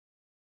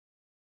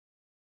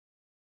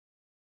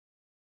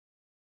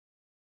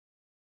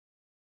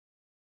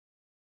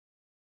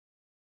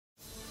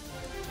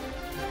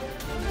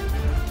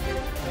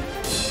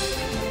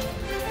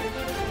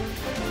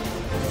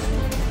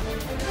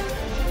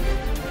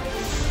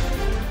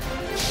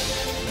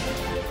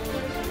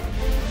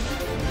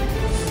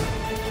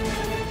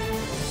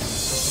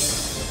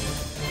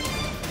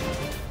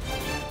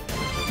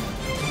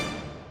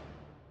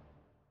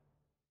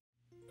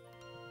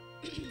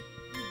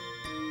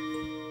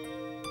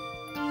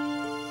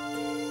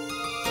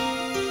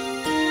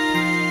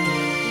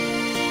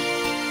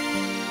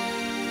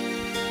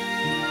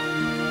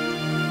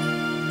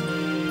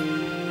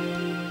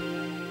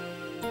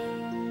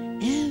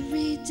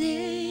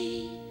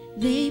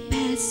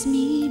pass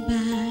me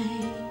by.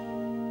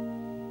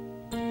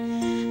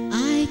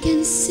 I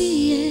can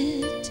see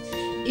it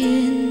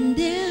in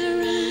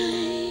their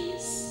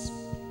eyes.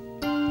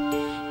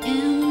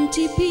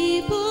 Empty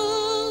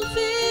people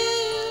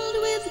filled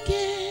with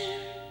care,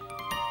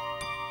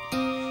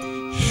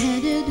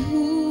 headed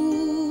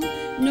who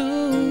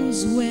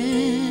knows where.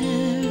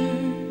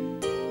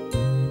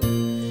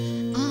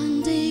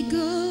 On they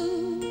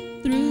go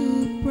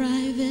through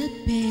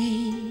private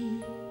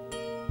pain,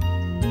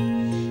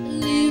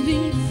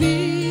 living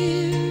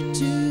fear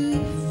to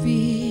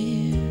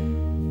fear.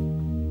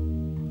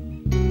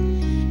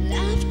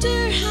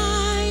 Laughter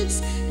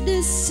hides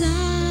the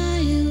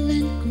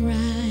silent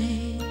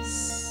cries.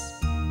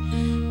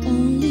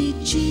 Only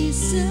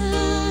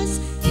Jesus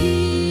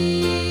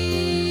hears.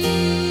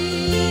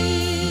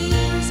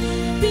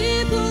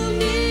 People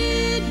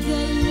need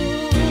the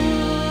Lord.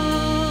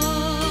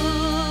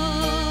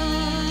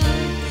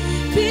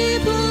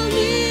 People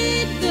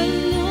need the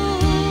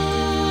Lord.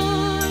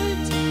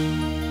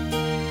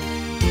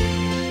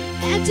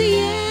 At the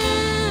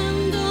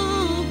end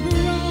of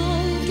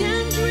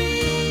broken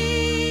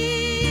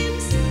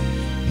dreams,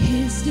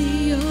 He's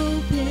the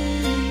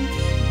open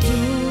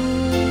door.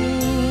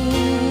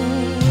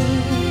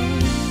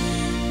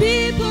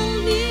 People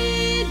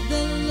need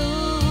the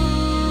Lord.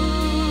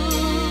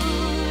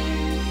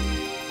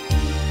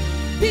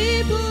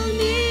 People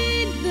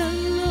need the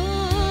Lord.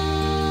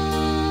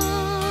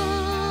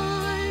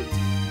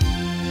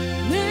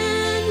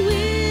 When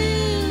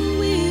will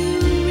we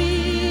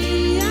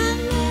realize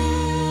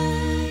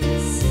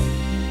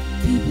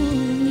people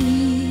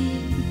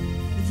need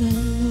the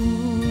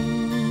Lord?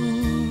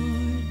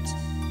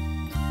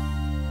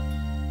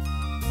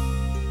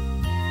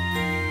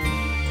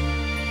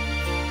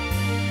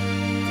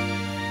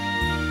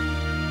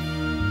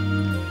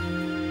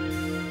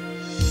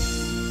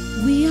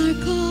 We are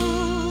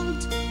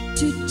called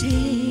to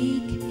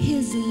take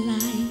His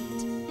light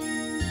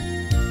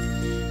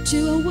to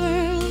a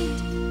world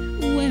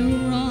where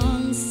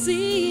wrong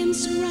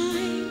seems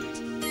right.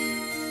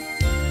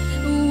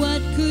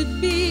 What could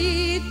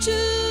be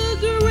too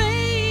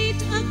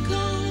great a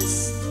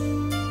cost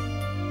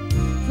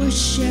for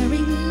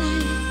sharing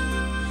life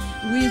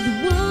with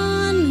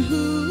one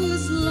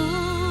who's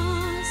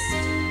lost?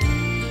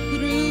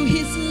 Through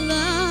His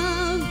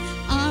love,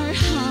 our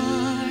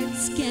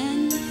hearts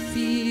can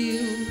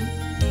feel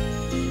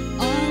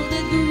all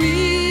the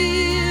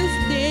grief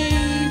they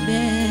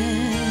bear.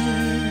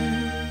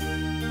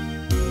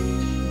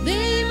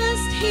 They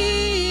must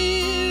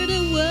hear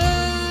the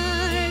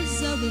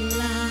words of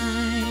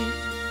life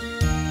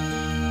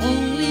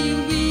only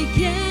we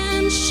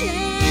can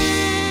share.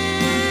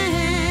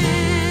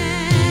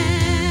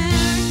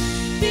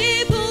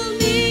 People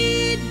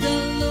need the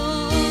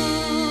Lord.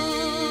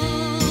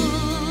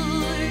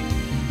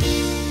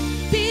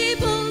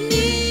 People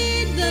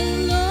need the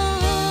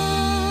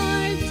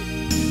Lord.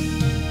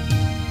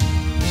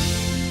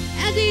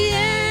 At the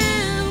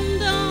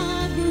end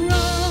of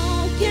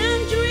broken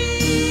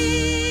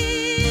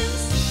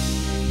dreams,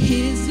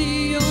 He's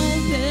the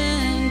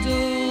open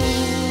door.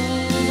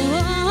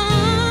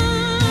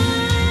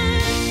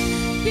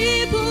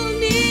 People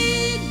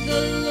need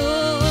the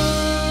Lord.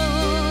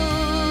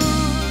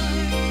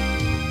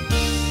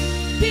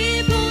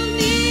 People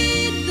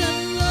need the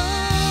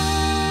Lord.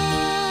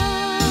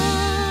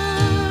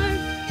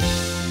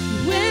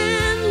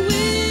 When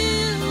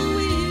will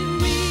we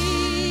realize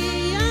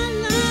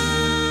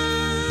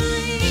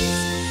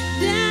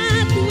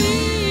that we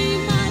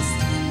must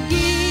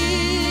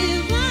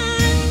give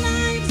our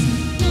lives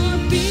for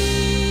people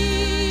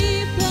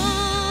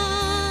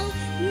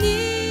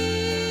need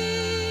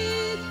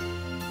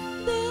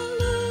the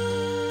Lord?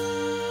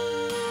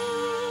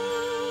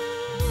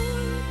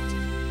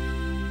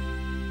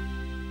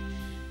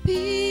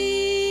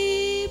 People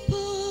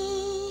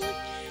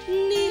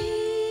need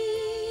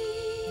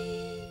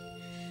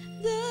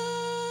the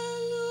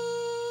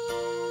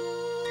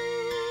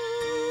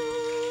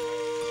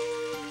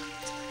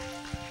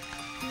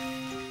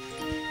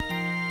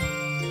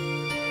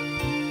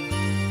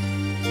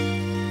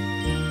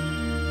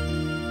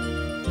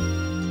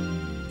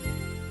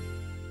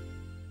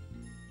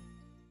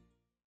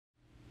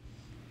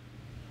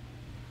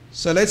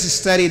So let's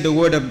study the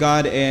Word of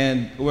God,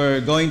 and we're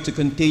going to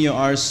continue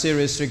our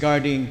series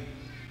regarding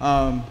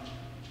the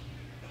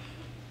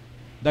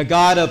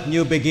God of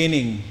New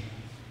Beginning.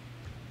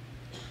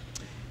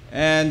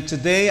 And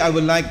today I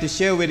would like to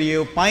share with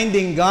you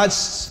finding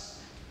God's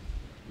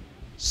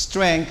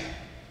strength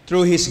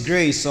through His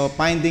grace. So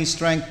finding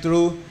strength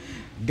through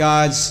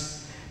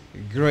God's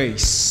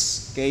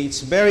grace. Okay,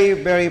 it's very,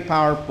 very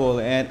powerful,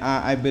 and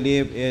I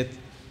believe it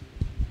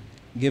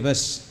gives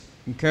us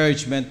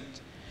encouragement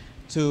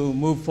to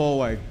move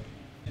forward.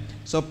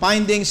 So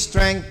finding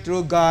strength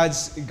through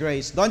God's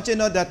grace. Don't you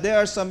know that there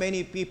are so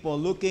many people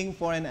looking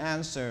for an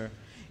answer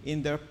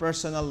in their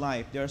personal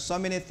life? There are so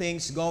many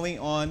things going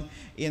on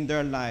in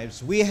their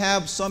lives. We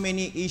have so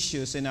many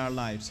issues in our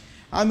lives.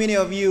 How many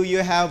of you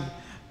have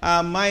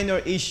minor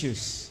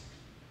issues,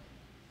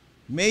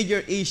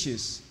 major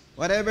issues?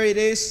 Whatever it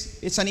is,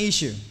 it's an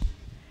issue.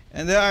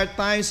 And there are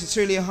times it's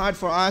really hard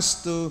for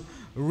us to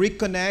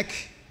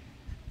reconnect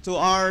to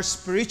our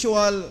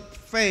spiritual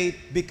faith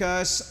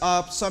because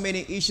of so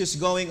many issues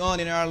going on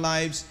in our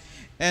lives.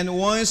 And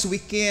once we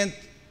can't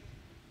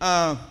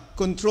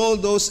control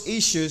those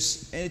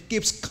issues, and it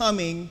keeps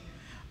coming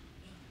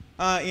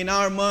in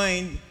our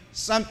mind,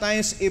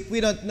 sometimes if we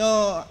don't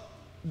know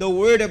the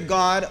Word of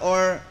God,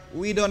 or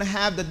we don't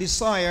have the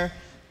desire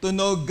to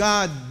know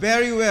God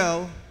very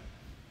well,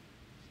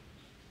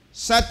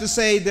 sad to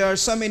say, there are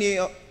so many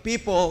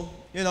people,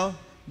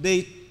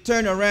 they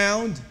turn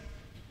around,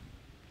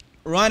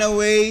 run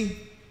away,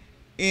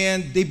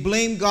 and they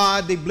blame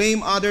God, they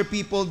blame other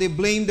people, they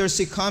blame their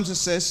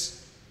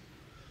circumstances,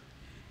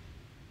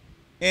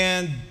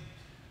 and,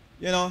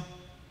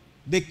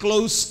 they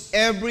close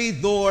every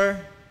door,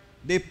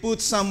 they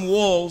put some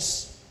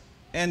walls,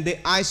 and they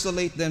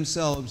isolate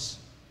themselves.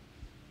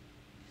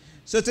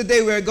 So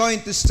today we're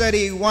going to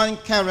study one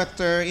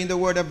character in the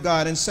Word of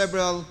God and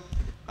several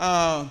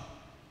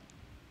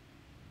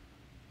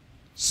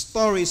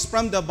stories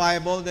from the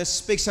Bible that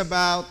speaks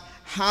about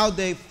how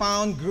they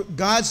found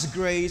God's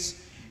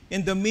grace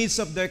in the midst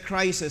of their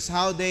crisis,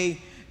 how they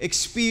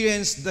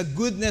experienced the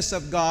goodness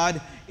of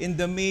God in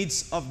the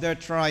midst of their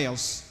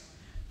trials.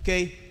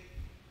 Okay?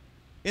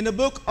 In the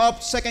book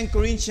of 2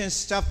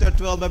 Corinthians chapter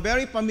 12, a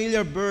very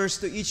familiar verse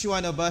to each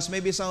one of us,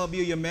 maybe some of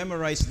you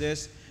memorized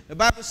this. The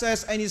Bible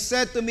says, "And he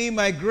said to me,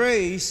 my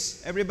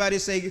grace," everybody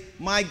say,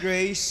 my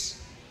grace.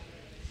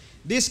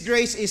 This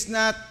grace is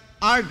not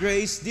our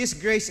grace, this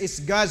grace is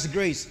God's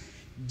grace.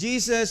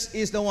 Jesus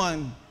is the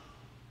one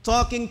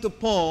talking to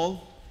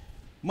Paul.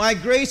 "My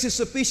grace is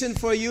sufficient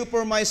for you,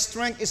 for my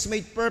strength is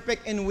made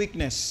perfect in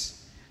weakness.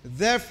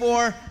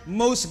 Therefore,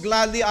 most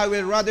gladly I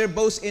will rather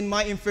boast in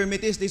my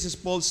infirmities," this is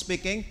Paul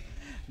speaking,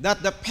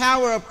 "that the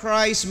power of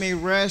Christ may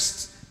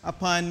rest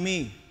upon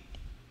me."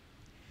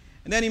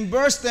 And then in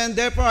verse 10,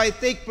 "Therefore I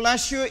take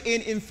pleasure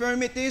in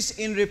infirmities,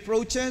 in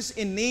reproaches,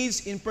 in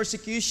needs, in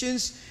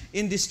persecutions,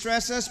 in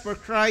distresses for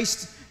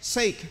Christ's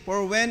sake.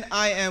 For when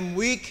I am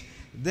weak,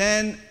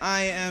 then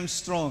I am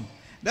strong."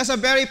 That's a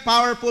very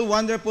powerful,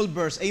 wonderful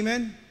verse.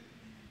 Amen?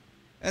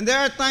 And there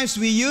are times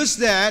we use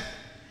that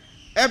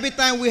every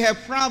time we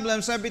have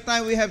problems, every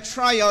time we have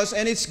trials,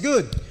 and it's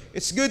good.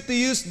 It's good to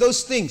use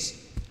those things.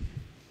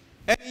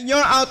 And in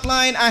your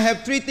outline, I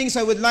have 3 things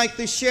I would like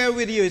to share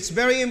with you. It's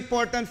very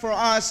important for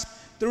us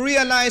to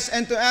realize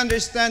and to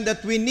understand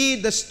that we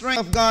need the strength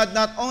of God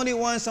not only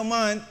once a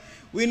month.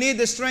 We need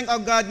the strength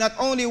of God not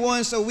only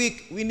once a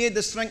week. We need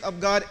the strength of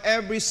God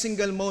every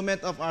single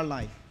moment of our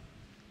life.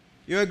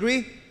 You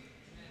agree?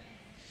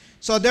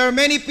 So there are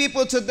many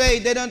people today,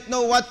 they don't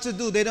know what to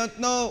do. They don't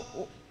know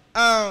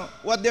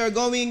what they're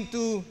going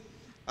to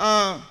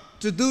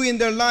do in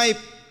their life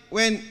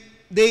when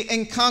they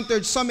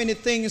encountered so many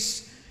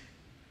things,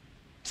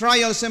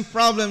 trials and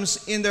problems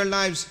in their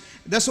lives.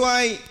 That's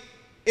why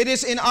it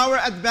is in our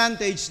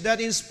advantage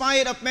that in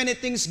spite of many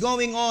things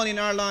going on in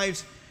our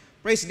lives,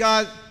 praise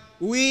God,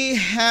 we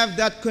have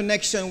that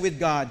connection with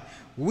God.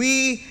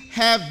 We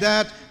have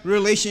that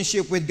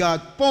relationship with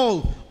God.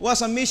 Paul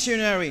was a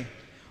missionary.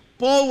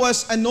 Paul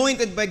was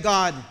anointed by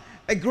God,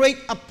 a great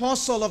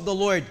apostle of the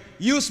Lord,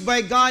 used by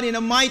God in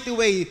a mighty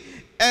way.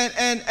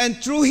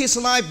 And through his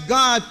life,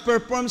 God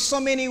performed so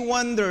many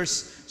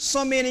wonders,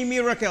 so many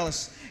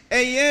miracles.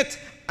 And yet,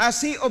 as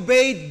he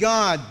obeyed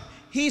God,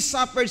 he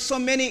suffered so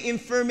many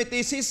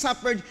infirmities, he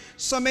suffered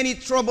so many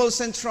troubles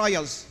and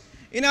trials.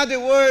 In other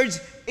words,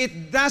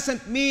 it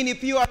doesn't mean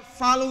if you are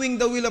following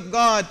the will of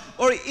God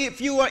or if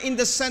you are in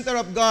the center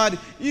of God,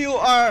 you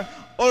are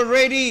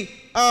already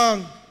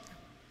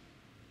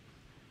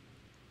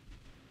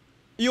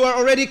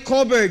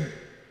covered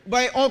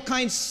by all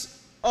kinds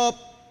of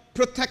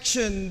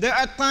protection. There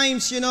are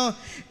times,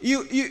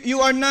 you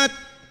are not.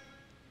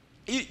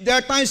 There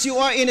are times you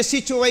are in a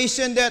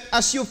situation that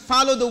as you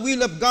follow the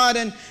will of God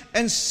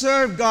and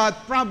serve God,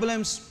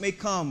 problems may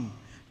come,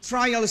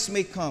 trials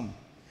may come.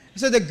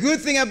 So the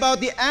good thing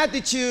about the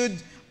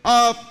attitude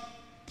of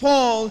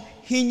Paul,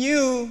 he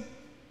knew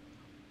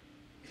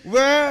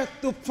where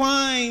to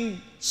find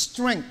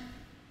strength.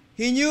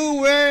 He knew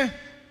where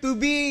to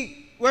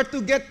be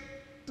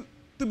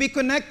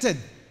connected.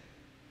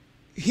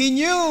 He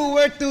knew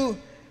where to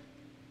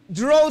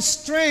draw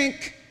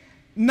strength,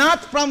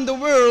 not from the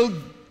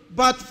world,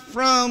 but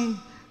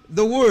from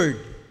the Word.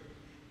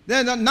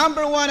 Then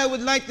number 1 I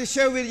would like to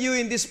share with you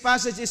in this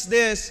passage is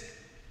this: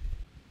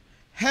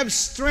 have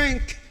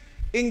strength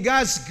in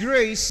God's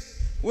grace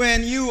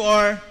when you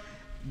are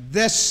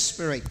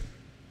desperate.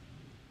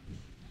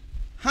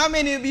 How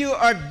many of you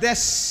are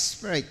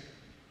desperate?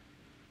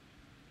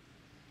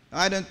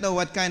 I don't know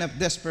what kind of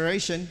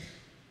desperation.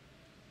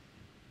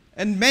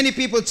 And many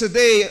people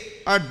today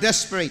are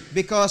desperate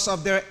because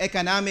of their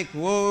economic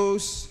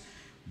woes,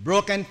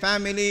 broken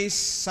families.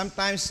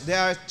 Sometimes they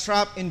are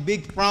trapped in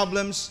big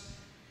problems.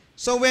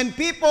 So when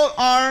people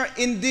are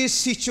in this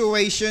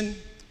situation,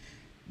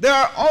 there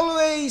are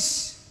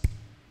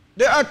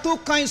 2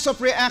 kinds of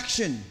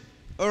reaction,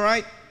 all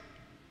right,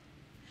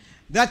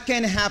 that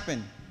can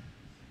happen.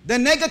 the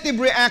negative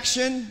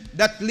reaction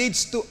that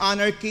leads to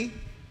anarchy,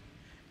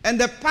 and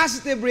the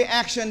positive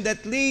reaction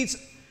that leads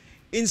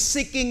in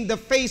seeking the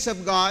face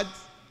of God,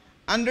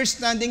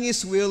 understanding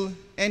His will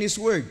and His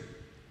word.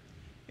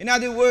 In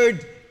other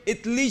words,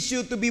 it leads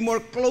you to be more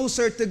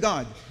closer to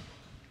God.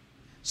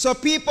 So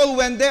people,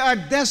 when they are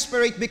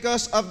desperate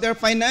because of their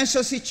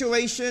financial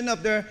situation,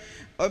 of their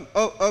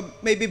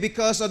maybe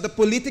because of the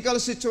political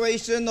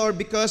situation, or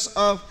because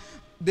of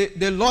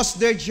they lost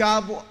their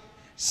job,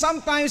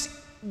 sometimes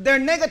their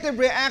negative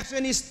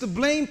reaction is to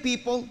blame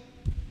people,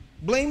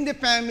 blame the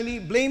family,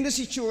 blame the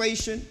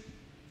situation.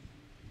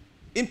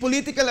 In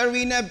political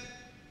arena,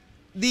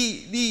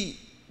 the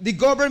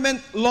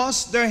government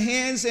lost their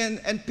hands,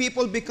 and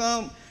people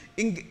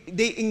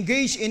they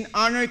engage in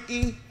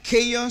anarchy,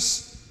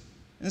 chaos.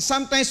 And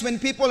sometimes when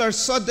people are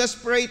so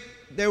desperate,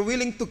 they're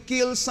willing to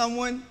kill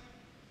someone.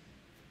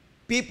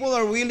 People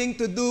are willing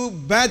to do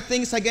bad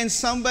things against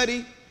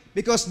somebody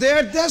because they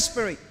are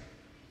desperate.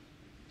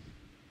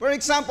 For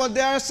example,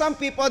 there are some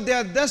people, they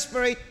are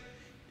desperate,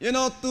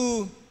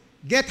 to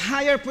get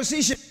higher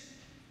position.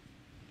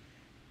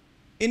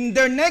 In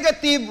their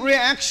negative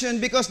reaction,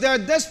 because they are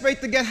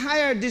desperate to get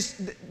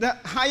the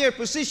higher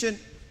position,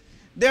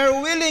 they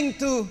are willing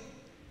to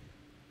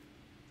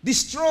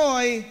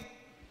destroy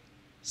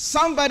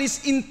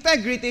somebody's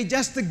integrity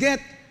just to get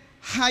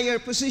higher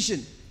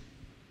position.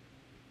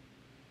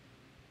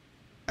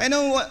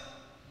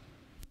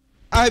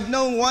 I've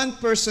known one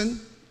person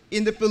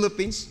in the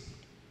Philippines.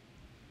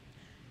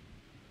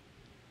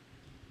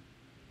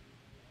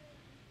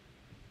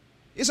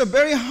 He's a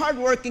very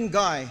hardworking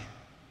guy.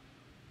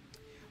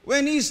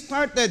 When he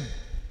started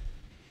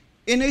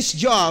in his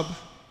job,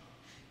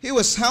 he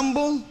was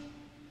humble,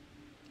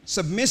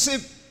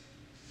 submissive,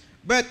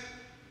 but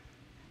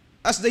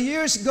as the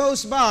years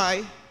goes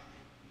by,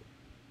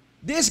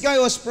 this guy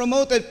was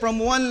promoted from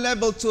one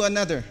level to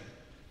another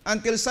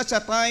until such a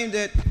time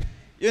that,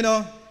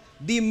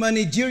 the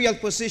managerial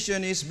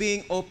position is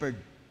being offered.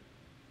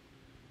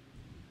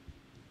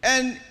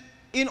 And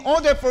in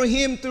order for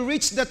him to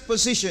reach that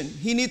position,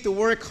 he needs to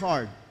work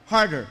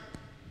harder.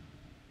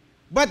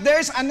 But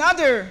there's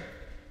another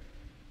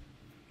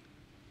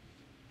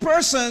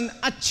person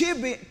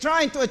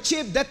trying to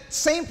achieve that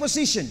same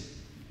position.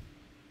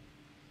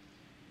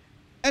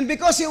 And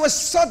because he was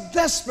so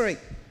desperate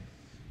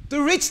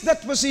to reach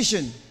that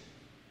position,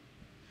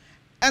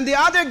 and the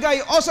other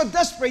guy also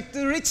desperate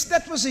to reach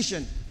that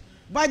position.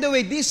 By the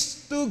way,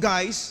 these two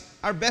guys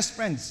are best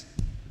friends.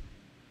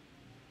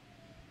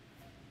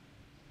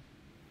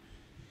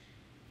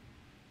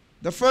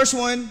 The first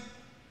one,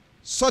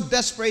 so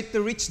desperate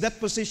to reach that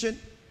position,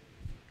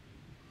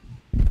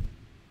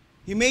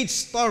 he made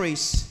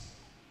stories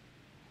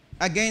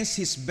against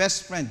his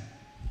best friend,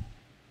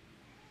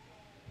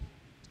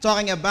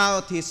 talking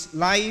about his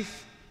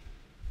life,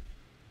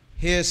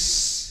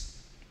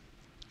 his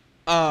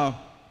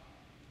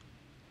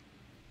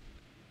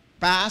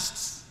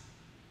past,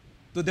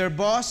 to their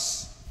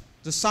boss,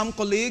 to some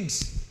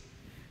colleagues,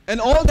 and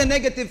all the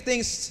negative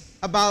things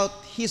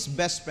about his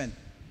best friend.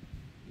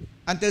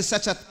 Until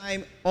such a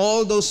time,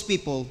 all those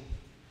people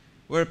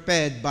were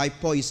fed by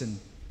poison.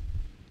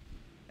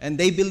 And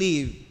they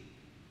believed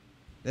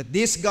that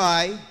this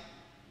guy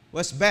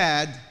was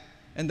bad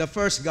and the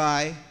first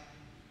guy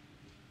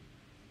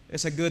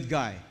is a good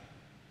guy.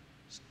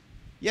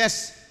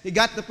 Yes, he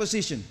got the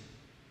position.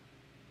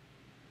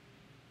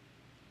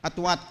 At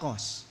what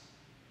cost?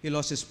 He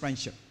lost his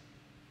friendship.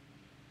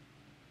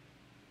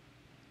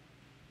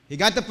 He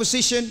got the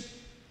position,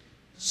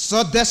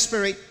 so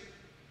desperate,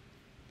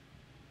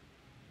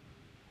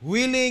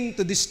 willing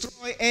to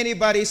destroy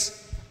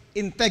anybody's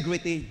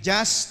integrity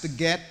just to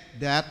get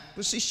that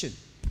position.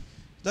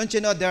 Don't you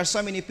know there are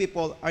so many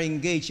people are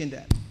engaged in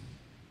that?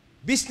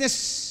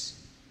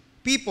 Business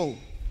people,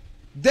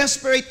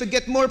 desperate to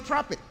get more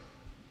profit.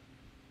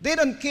 They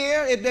don't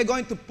care if they're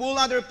going to pull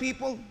other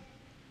people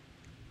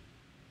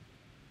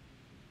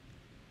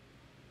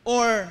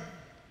or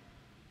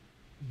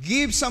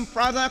give some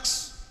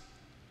products.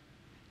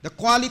 The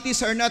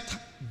qualities are not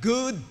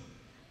good.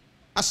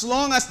 As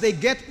long as they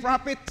get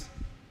profit,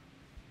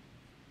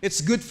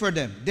 it's good for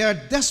them. They are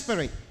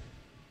desperate.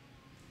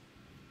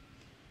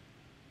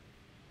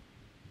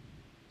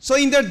 So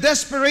in their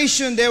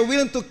desperation, they're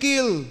willing to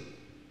kill.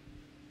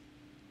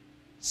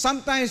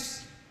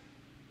 Sometimes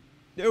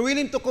they're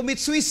willing to commit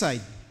suicide.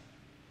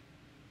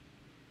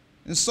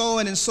 And so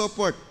on and so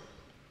forth.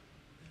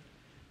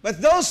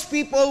 But those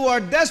people who are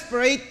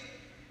desperate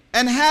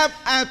and have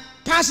a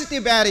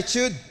positive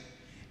attitude,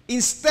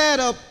 instead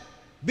of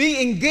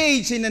being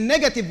engaged in a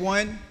negative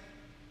one,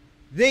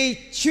 they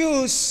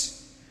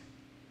choose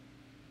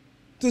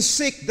to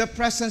seek the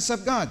presence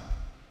of God.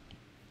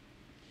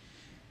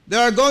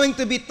 There are going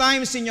to be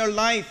times in your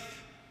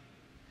life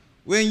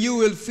when you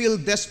will feel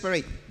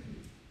desperate.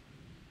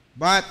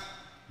 But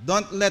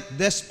don't let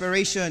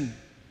desperation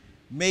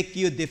make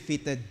you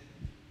defeated.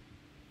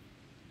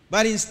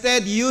 But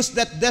instead, use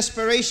that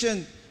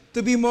desperation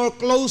to be more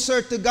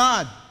closer to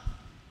God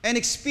and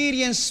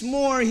experience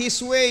more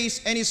His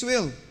ways and His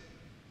will.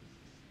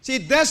 See,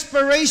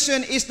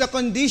 desperation is the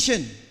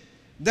condition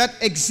that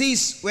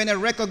exists when a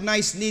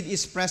recognized need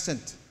is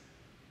present.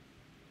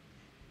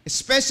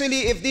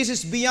 Especially if this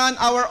is beyond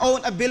our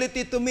own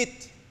ability to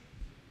meet.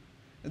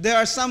 There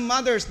are some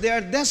mothers, they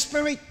are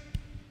desperate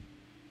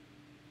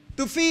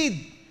to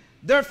feed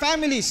their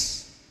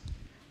families.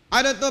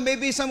 I don't know,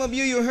 maybe some of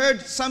you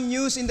heard some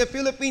news in the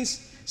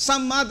Philippines,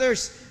 some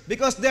mothers,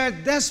 because they are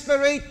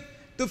desperate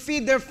to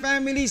feed their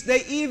families,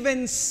 they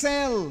even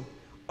sell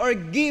or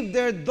give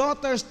their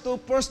daughters to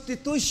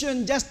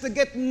prostitution just to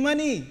get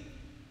money.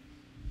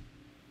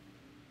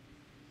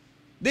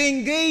 They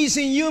engage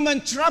in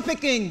human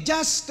trafficking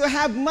just to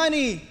have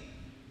money.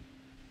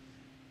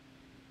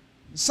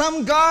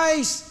 Some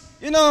guys,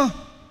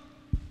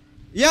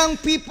 young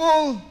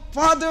people,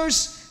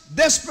 fathers,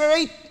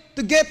 desperate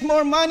to get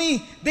more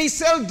money, they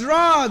sell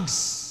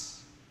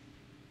drugs.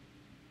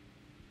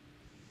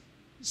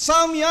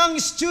 Some young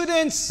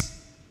students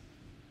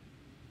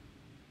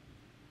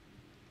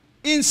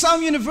in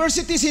some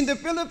universities in the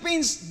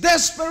Philippines,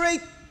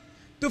 desperate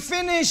to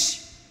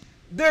finish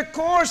their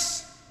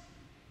course,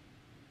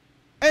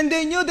 and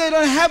they knew they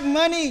don't have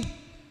money,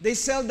 they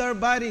sell their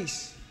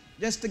bodies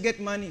just to get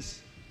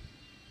monies.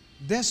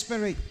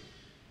 Desperate.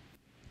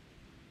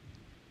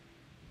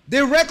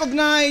 They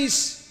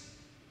recognize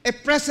a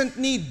present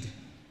need.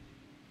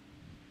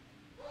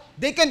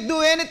 They can't do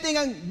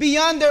anything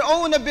beyond their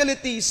own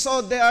abilities,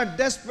 so they are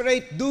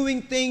desperate,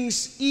 doing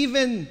things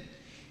even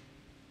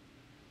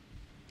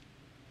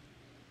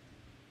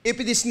if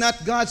it is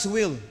not God's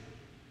will.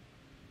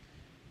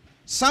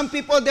 Some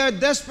people, they are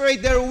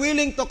desperate, they're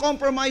willing to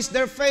compromise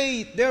their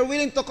faith, they're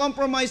willing to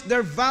compromise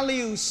their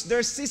values,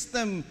 their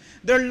system,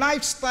 their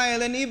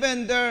lifestyle, and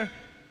even their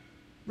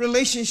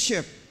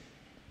relationship.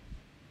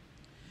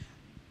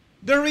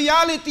 The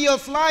reality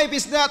of life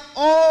is that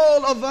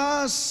all of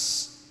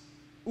us,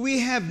 we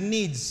have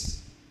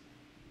needs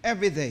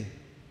every day.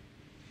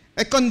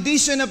 A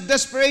condition of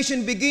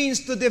desperation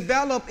begins to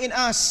develop in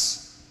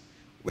us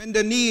when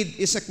the need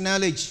is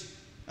acknowledged.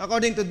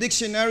 According to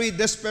dictionary,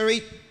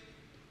 desperation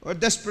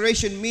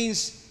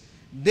means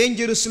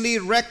dangerously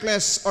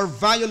reckless or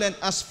violent,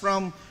 as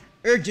from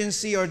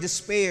urgency or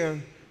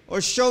despair,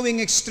 or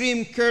showing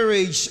extreme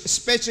courage,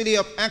 especially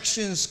of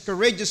actions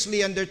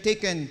courageously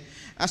undertaken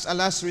as a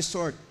last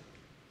resort,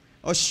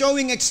 or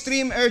showing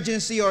extreme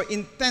urgency or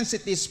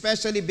intensity,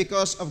 especially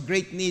because of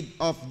great need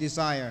of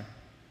desire.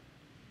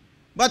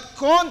 But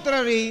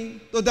contrary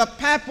to the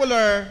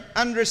popular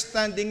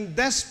understanding,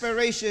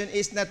 desperation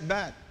is not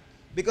bad,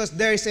 because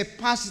there is a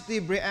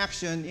positive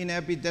reaction in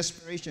every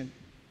desperation.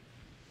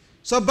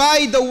 So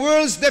by the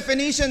world's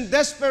definition,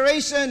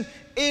 desperation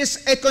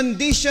is a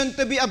condition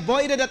to be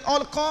avoided at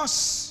all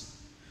costs.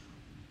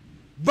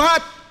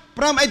 But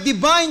from a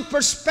divine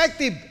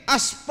perspective,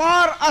 as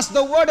far as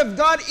the Word of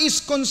God is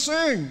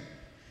concerned,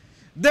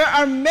 there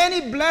are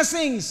many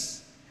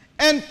blessings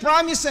and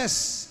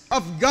promises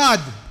of God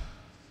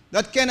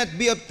that cannot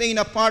be obtained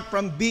apart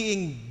from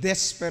being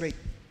desperate.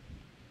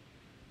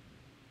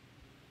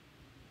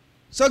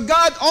 So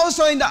God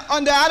also,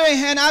 on the other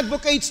hand,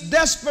 advocates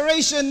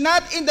desperation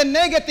not in the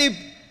negative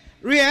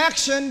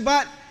reaction,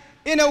 but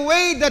in a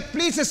way that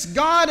pleases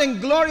God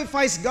and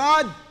glorifies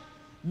God,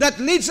 that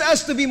leads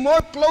us to be more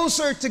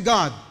closer to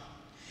God.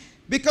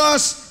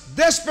 Because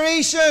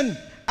desperation,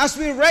 as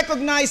we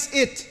recognize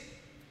it,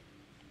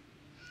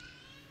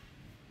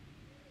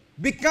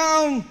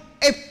 become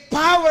a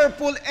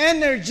powerful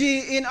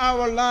energy in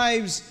our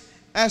lives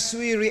as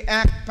we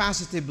react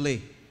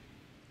positively.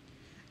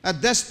 A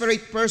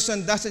desperate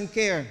person doesn't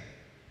care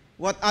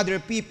what other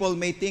people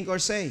may think or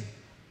say.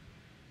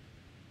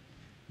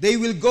 They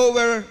will go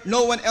where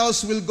no one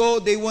else will go.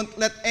 They won't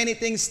let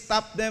anything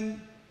stop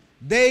them.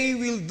 They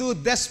will do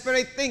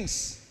desperate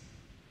things.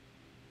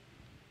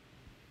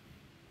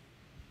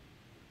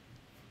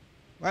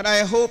 But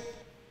I hope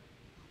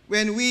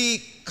when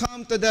we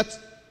come to that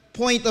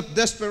point of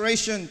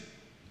desperation,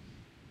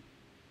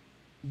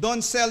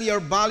 don't sell your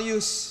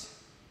values.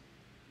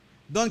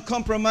 Don't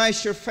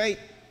compromise your faith.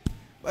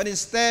 But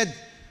instead,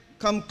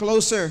 come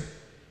closer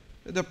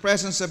to the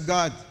presence of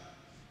God.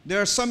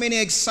 There are so many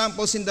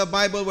examples in the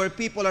Bible where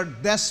people are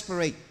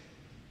desperate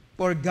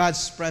for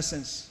God's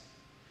presence.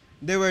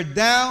 They were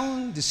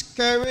down,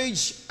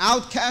 discouraged,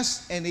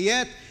 outcast, and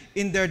yet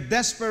in their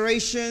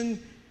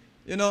desperation,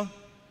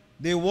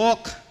 they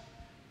walk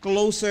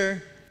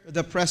closer to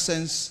the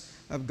presence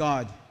of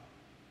God.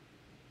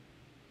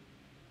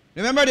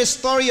 Remember the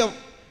story of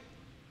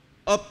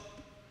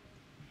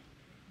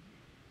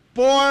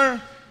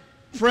poor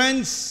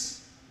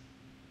friends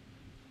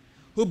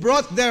who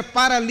brought their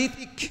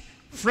paralytic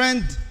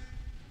friend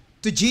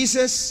to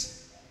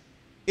Jesus?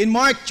 In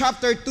Mark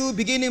chapter 2,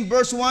 beginning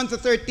verse 1 to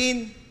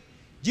 13,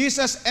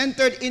 Jesus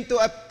entered into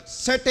a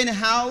certain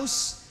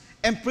house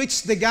and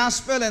preached the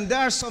gospel, and there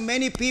are so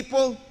many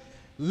people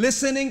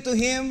listening to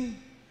him.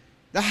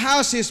 The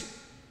house is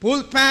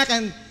full packed,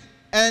 and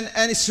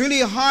it's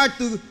really hard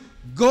to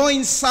go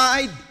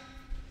inside.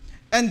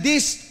 And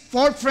these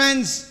four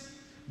friends,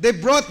 they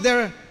brought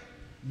their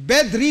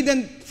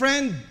bedridden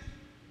friend,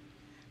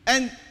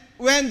 and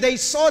when they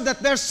saw that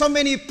there's so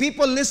many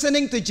people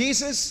listening to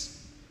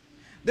Jesus,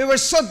 they were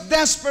so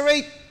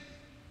desperate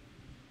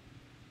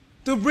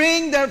to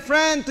bring their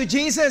friend to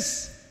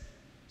Jesus.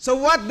 So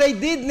what they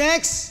did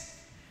next,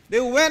 they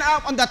went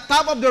up on the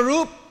top of the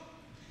roof,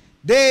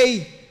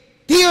 they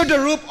tear the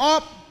roof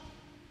up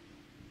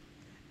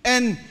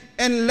and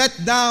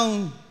let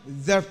down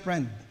their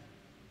friend.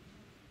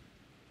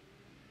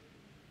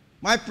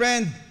 My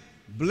friend,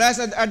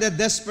 blessed are the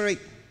desperate,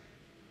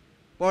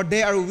 for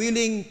they are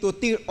willing to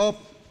tear up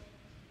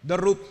the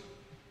roof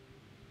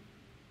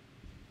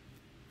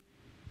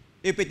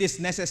if it is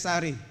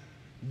necessary,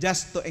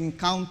 just to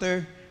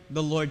encounter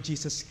the Lord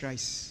Jesus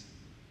Christ.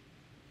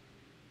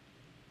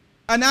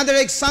 Another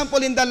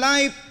example in the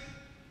life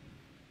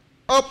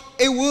of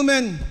a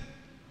woman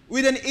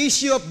with an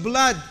issue of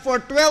blood for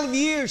 12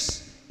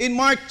 years in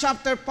Mark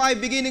chapter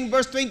 5, beginning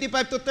verse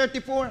 25 to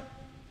 34.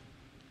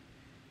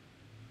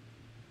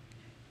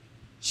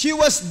 She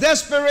was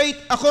desperate.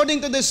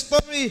 According to the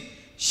story,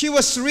 she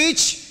was rich.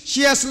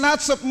 She has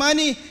lots of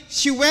money.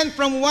 She went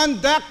from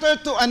one doctor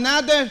to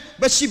another,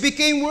 but she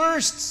became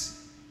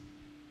worse.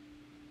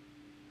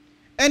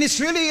 And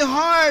it's really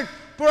hard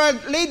for a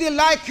lady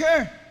like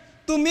her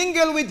to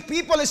mingle with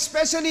people,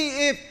 especially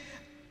if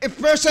a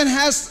person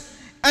has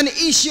an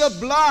issue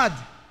of blood.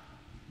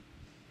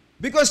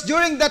 Because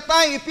during that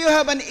time, if you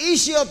have an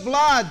issue of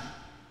blood,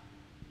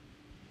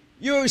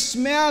 your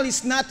smell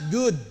is not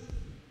good.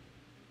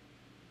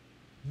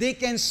 They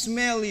can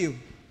smell you.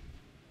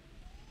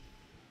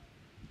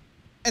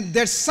 And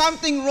there's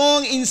something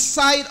wrong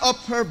inside of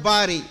her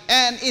body.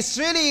 And it's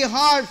really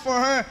hard for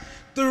her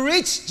to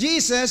reach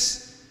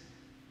Jesus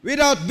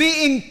without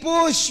being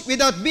pushed,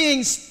 without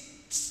being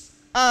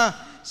set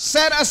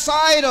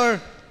aside,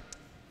 or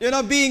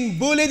being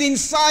bullied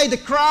inside the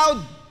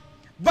crowd.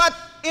 But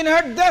in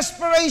her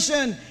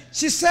desperation,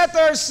 she said to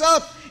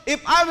herself,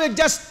 if I will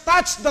just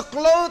touch the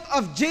cloth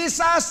of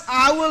Jesus,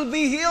 I will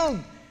be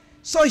healed.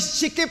 So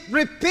she kept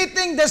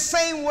repeating the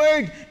same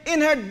word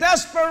in her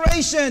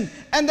desperation.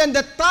 And then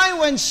the time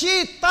when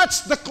she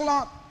touched the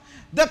cloth,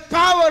 the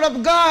power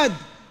of God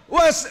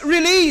was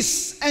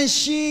released and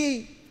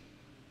she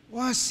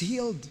was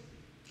healed.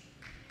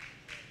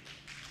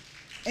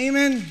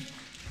 Amen.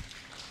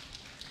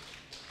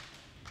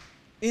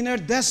 In her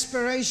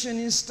desperation,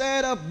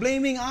 instead of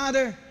blaming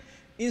others,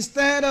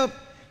 instead of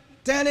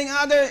telling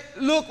others,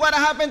 look what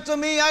happened to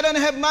me, I don't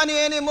have money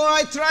anymore,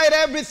 I tried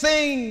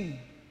everything.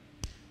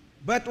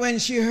 But when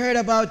she heard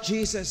about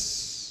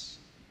Jesus,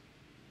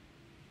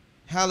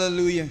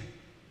 hallelujah,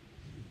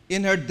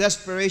 in her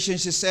desperation,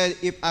 she said,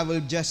 if I will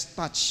just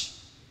touch.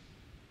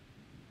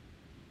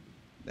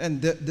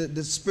 And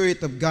the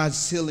Spirit of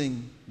God's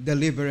healing,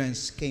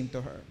 deliverance came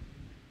to her.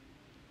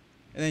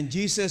 And then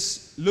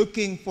Jesus,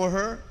 looking for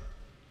her,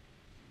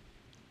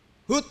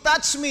 who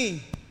touched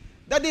me?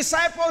 The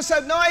disciples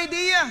have no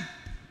idea.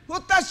 Who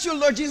touched you,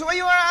 Lord Jesus? Why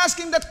you are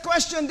asking that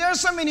question? There are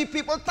so many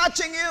people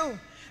touching you.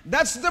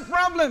 That's the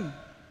problem.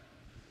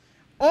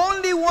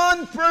 Only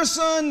one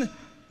person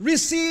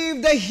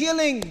received the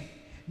healing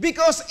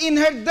because in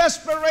her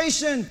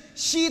desperation,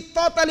 she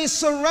totally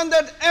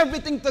surrendered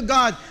everything to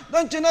God.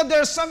 Don't you know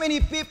there are so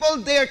many people,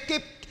 they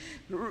keep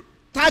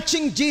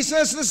touching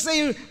Jesus, let's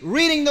say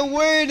reading the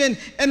Word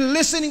and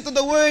listening to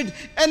the Word,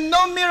 and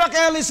no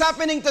miracle is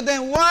happening to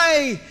them.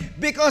 Why?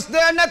 Because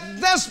they are not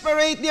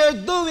desperate, they are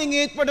doing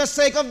it for the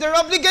sake of their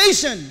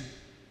obligation.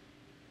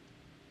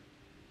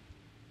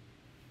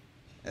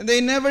 And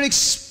they never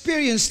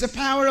experienced the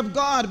power of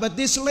God. But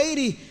this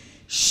lady,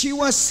 she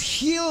was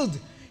healed.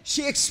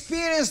 She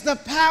experienced the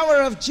power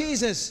of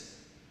Jesus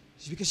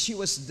because she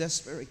was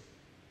desperate.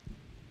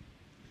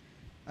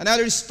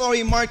 Another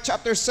story, Mark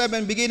chapter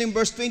 7, beginning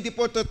verse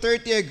 24 to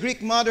 30, a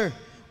Greek mother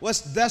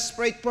was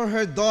desperate for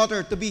her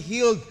daughter to be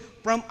healed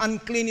from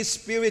unclean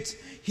spirits.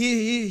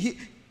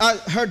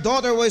 Her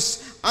daughter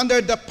was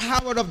under the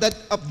power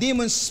of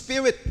demon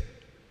spirit.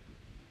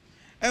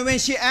 And when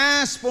she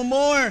asked for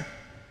more,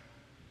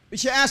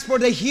 she asked for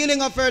the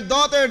healing of her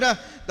daughter,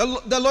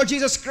 the Lord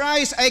Jesus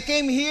Christ, I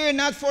came here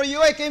not for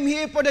you, I came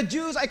here for the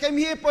Jews, I came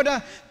here for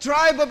the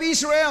tribe of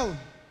Israel.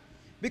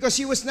 Because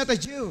she was not a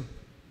Jew.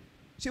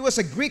 She was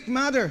a Greek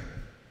mother.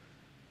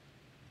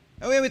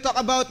 And when we talk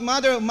about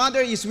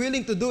mother is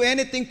willing to do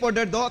anything for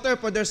their daughter,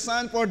 for their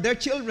son, for their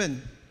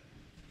children.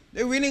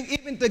 They're willing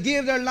even to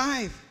give their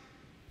life.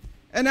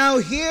 And now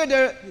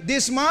here,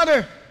 this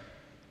mother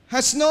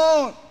has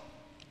no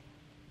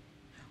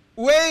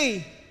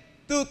way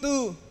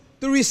to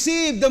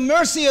receive the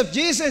mercy of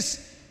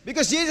Jesus,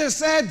 because Jesus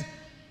said,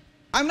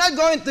 I'm not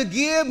going to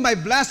give my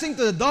blessing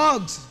to the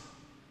dogs.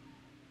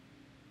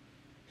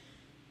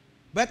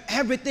 But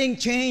everything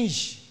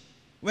changed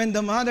when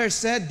the mother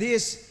said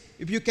this.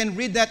 If you can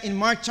read that in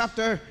Mark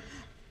chapter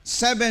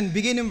 7,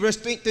 beginning verse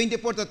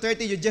 24 to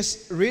 30, you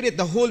just read it,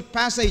 the whole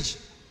passage.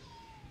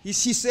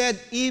 She said,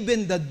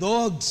 even the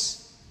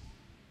dogs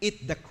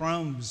eat the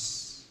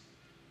crumbs.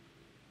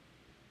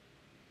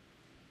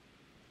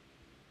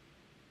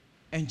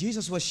 And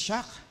Jesus was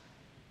shocked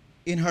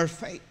in her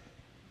faith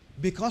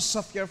because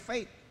of your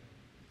faith.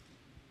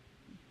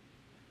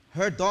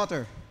 her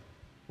daughter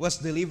was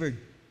delivered.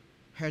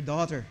 Her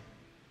daughter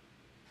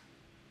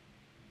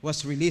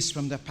was released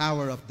from the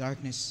power of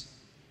darkness.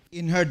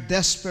 In her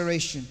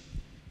desperation,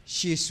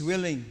 she is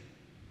willing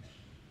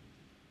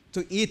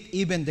to eat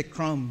even the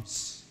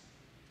crumbs.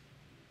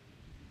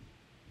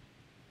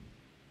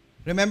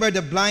 Remember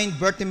the blind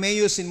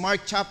Bartimaeus in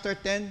Mark chapter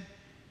 10?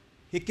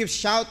 He keeps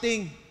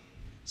shouting,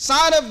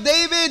 "Son of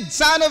David,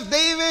 Son of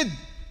David."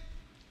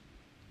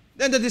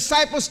 Then the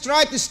disciples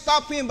tried to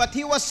stop him, but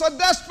he was so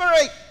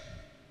desperate.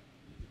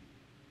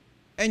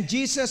 And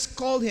Jesus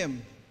called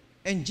him,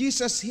 and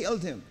Jesus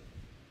healed him,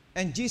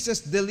 and Jesus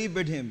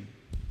delivered him.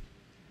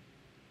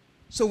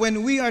 So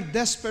when we are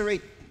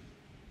desperate,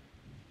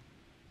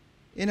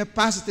 in a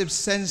positive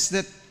sense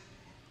that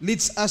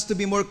leads us to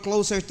be more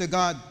closer to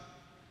God,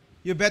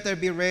 you better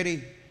be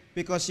ready,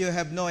 because you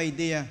have no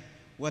idea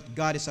what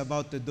God is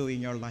about to do in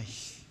your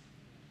life.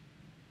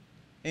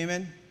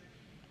 Amen?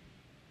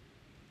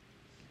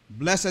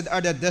 Blessed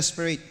are the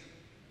desperate,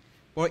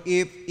 for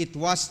if it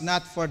was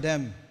not for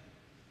them,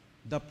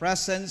 the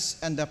presence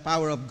and the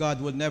power of God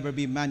would never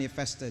be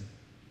manifested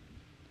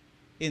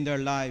in their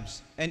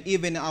lives, and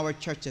even in our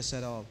churches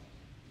at all.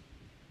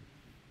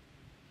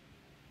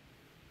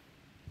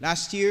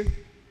 Last year,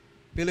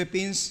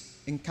 Philippines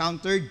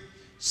encountered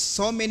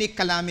so many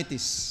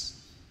calamities.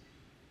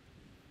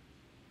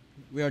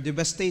 We are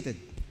devastated,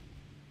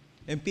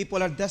 and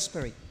people are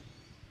desperate,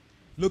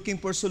 looking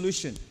for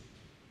solution.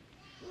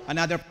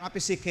 Another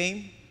prophecy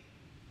came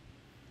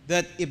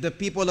that if the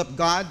people of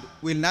God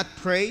will not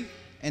pray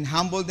and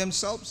humble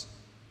themselves,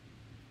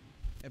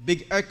 a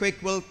big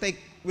earthquake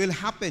will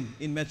happen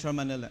in Metro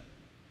Manila.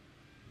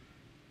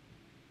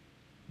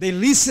 They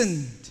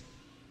listened,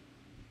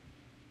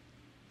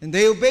 and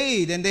they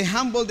obeyed, and they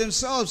humbled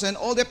themselves, and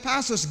all the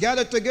pastors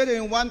gathered together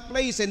in one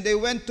place, and they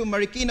went to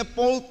Marikina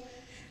Fault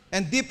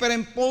and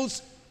different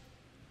faults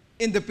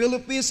in the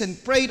Philippines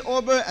and prayed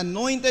over,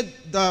 anointed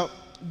the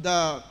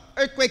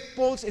earthquake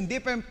faults in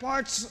different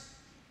parts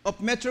of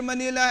Metro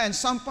Manila and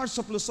some parts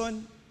of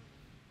Luzon.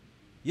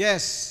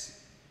 Yes,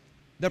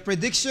 the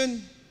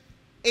prediction,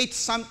 8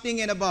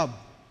 something and above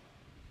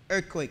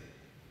earthquake.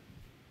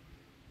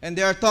 And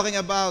they are talking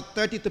about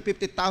 30 to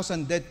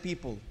 50,000 dead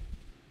people.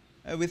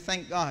 And we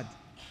thank God.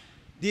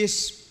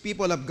 These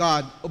people of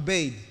God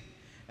obeyed,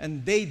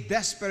 and they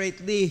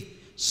desperately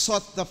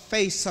sought the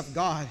face of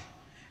God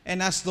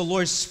and asked the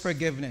Lord's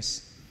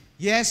forgiveness.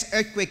 Yes,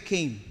 earthquake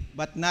came,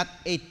 but not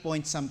 8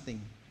 point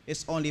something.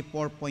 It's only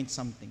 4 point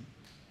something.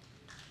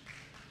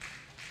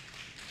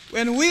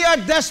 When we are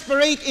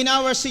desperate in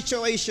our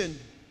situation,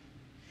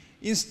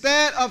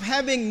 instead of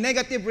having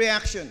negative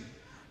reaction,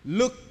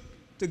 look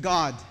to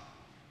God.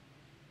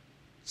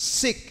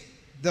 Seek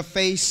the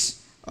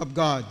face of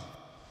God.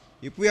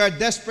 If we are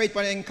desperate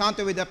for an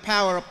encounter with the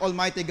power of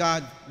Almighty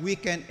God, we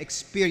can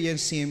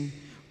experience Him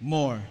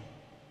more.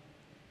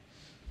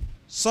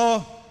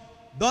 So,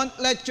 don't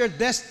let your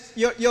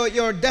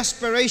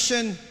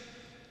desperation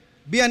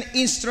be an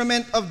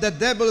instrument of the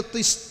devil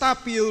to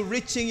stop you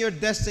reaching your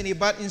destiny,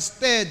 but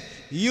instead,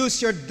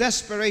 use your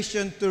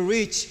desperation to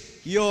reach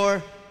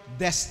your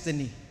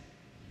destiny.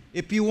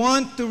 If you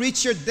want to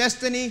reach your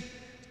destiny,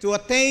 to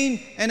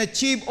attain and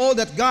achieve all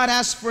that God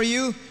has for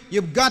you,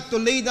 you've got to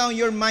lay down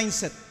your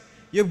mindset.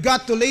 You've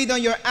got to lay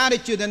down your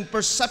attitude and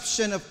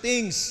perception of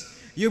things.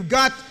 You've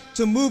got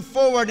to move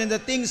forward in the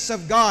things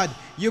of God.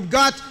 You've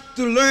got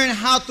to learn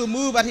how to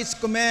move at His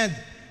command.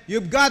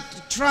 You've got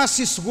to trust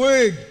His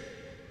word.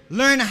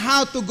 Learn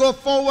how to go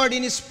forward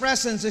in His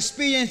presence,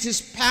 experience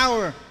His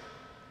power,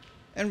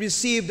 and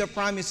receive the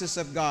promises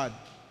of God.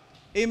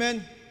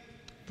 Amen?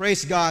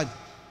 Praise God.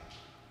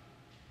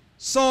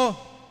 So,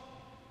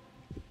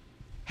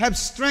 have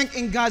strength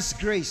in God's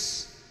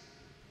grace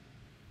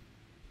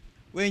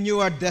when you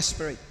are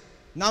desperate.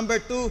 Number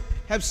 2,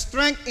 have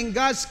strength in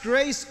God's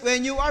grace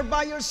when you are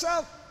by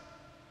yourself.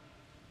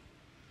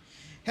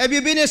 Have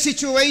you been in a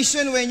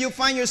situation when you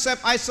find yourself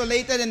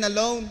isolated and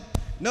alone?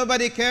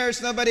 Nobody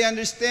cares, nobody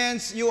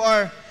understands. You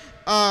are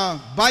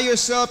by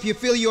yourself. You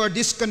feel you are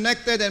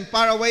disconnected and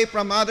far away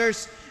from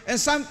others. And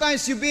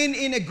sometimes you've been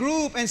in a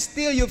group and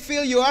still you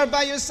feel you are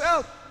by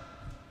yourself.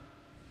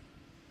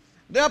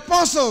 The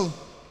Apostle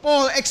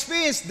Paul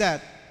experienced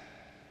that.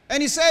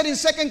 And he said in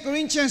 2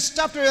 Corinthians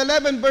chapter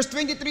 11, verse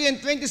 23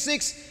 and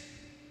 26,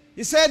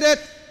 he said that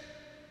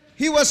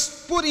he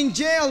was put in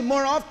jail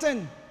more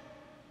often.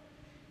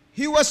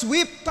 He was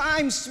whipped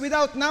times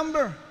without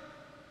number.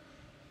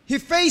 He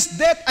faced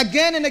death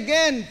again and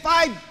again.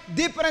 5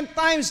 different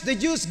times the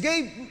Jews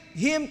gave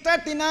him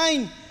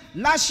 39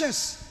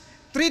 lashes.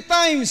 3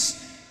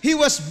 times he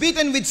was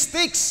beaten with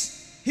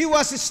sticks. He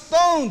was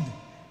stoned.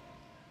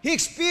 He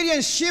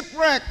experienced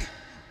shipwreck.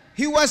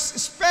 He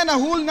spent a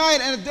whole night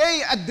and a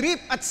day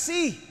adrift at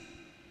sea.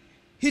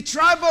 He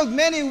traveled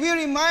many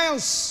weary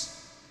miles.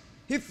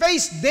 He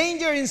faced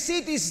danger in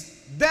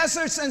cities,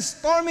 deserts, and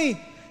stormy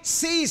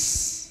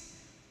seas.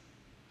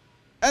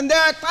 And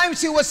there are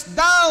times he was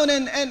down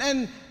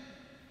and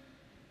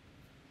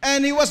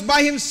he was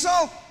by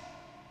himself.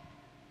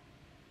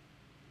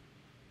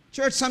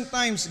 Church,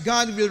 sometimes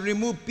God will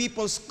remove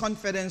people's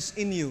confidence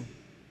in you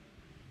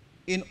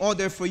in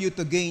order for you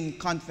to gain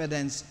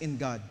confidence in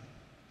God.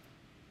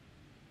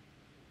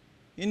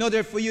 In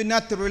order for you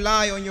not to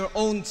rely on your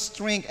own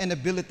strength and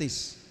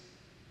abilities.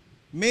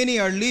 Many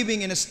are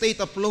living in a state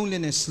of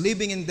loneliness,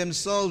 living in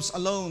themselves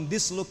alone,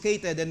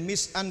 dislocated and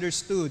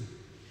misunderstood.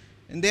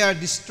 And they are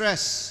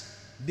distressed,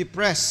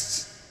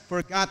 depressed,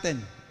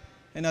 forgotten,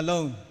 and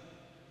alone.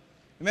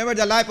 Remember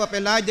the life of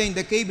Elijah in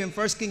the cave in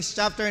 1 Kings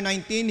chapter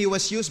 19. He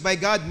was used by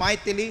God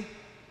mightily.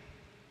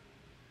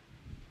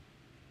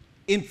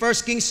 In 1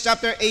 Kings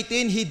chapter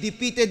 18, he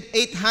defeated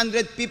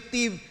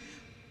 850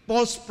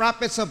 false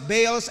prophets of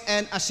Baals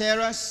and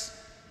Asherahs.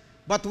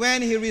 But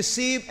when he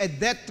received a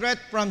death threat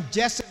from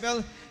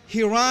Jezebel,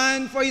 he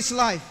ran for his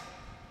life.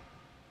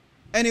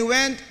 And he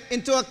went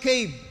into a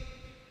cave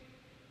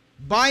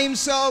by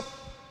himself,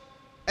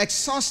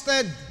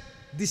 exhausted,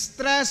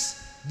 distressed,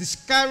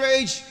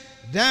 discouraged,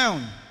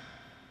 down.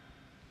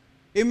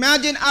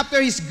 Imagine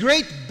after his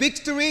great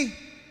victory,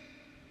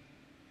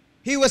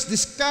 he was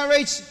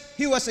discouraged,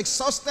 he was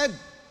exhausted.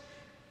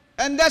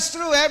 And that's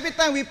true. Every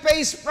time we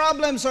face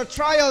problems or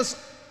trials,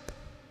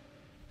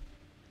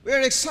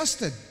 we're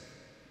exhausted.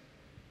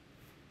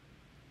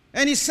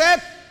 And he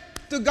said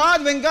to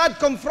God, when God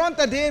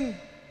confronted him,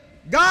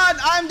 God,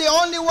 I'm the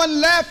only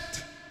one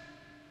left.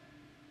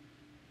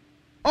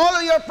 All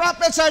of your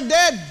prophets are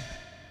dead.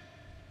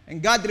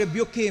 And God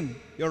rebuked him.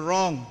 You're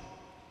wrong.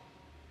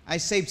 I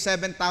saved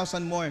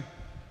 7,000 more.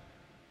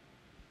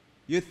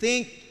 You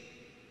think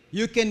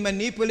you can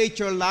manipulate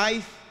your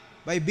life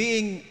by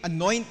being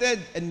anointed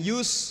and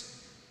used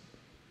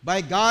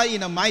by God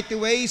in a mighty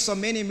way? So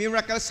many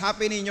miracles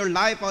happen in your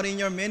life or in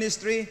your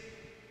ministry.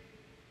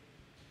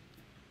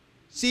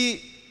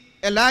 See,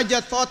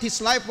 Elijah thought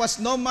his life was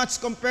no much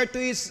compared to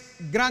his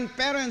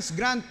grandparents,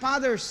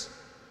 grandfathers.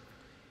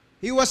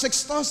 He was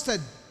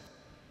exhausted,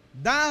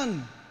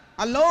 down,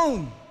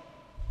 alone.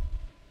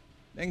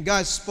 Then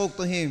God spoke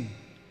to him,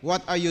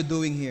 what are you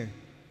doing here?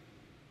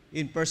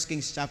 In 1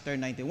 Kings chapter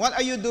 19. What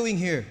are you doing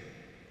here?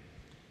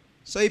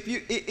 So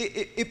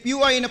if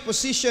you are in a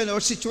position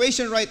or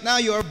situation right now,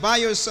 you are by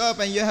yourself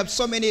and you have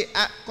so many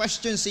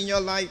questions in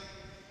your life,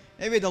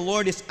 maybe the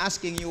Lord is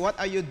asking you, what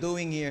are you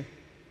doing here?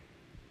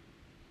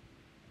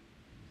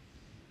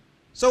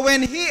 So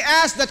when he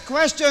asked that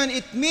question,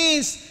 it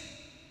means,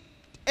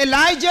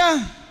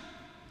 Elijah,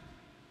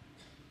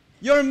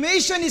 your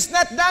mission is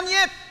not done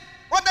yet.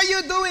 What are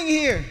you doing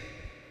here?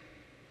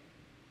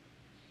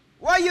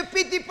 Why you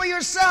pity for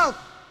yourself?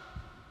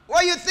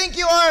 Why you think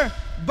you are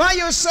by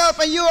yourself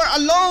and you are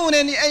alone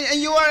and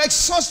you are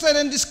exhausted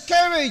and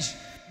discouraged?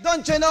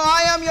 Don't you know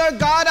I am your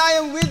God, I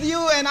am with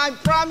you, and I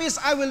promise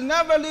I will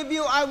never leave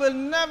you, I will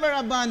never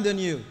abandon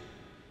you.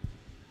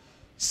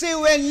 See,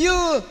 when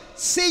you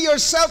see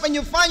yourself and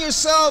you find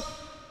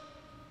yourself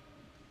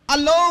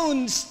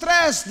alone,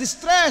 stressed,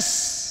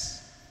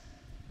 distressed,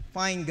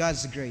 find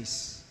God's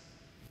grace.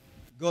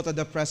 Go to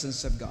the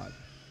presence of God.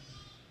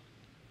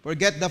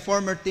 Forget the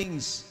former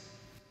things.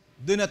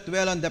 Do not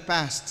dwell on the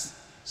past.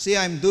 See,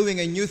 I'm doing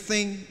a new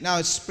thing. Now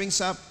it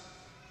springs up.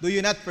 Do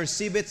you not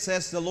perceive it,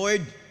 says the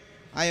Lord?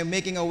 I am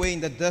making a way in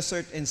the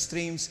desert and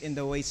streams in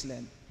the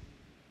wasteland.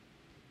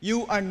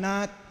 You are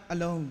not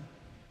alone.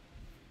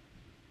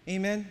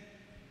 Amen?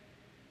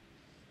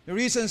 The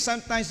reason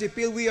sometimes we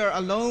feel we are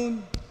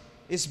alone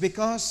is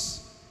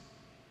because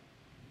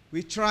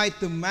we try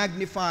to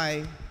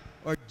magnify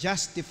or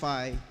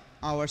justify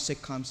our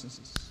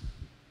circumstances.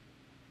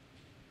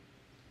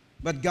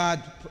 But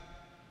God,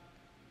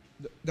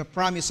 the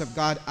promise of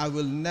God, I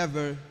will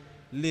never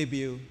leave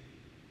you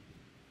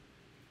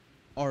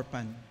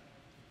orphan.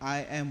 I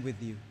am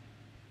with you.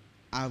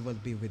 I will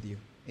be with you.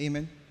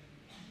 Amen.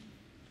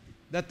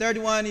 The third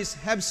one is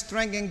have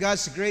strength in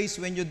God's grace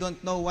when you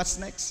don't know what's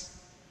next.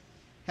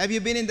 Have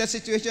you been in that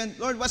situation?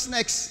 Lord, what's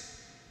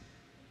next?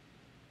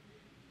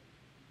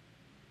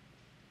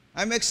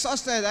 I'm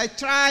exhausted. I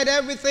tried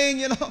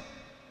everything,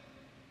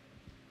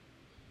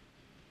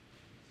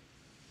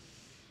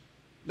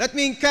 Let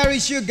me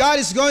encourage you, God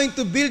is going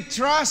to build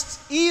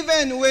trust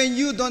even when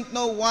you don't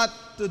know what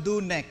to do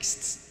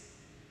next.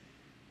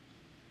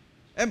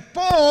 And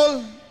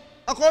Paul,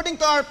 according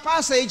to our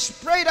passage,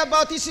 prayed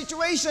about his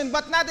situation,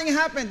 but nothing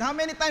happened. How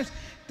many times?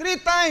 3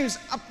 times,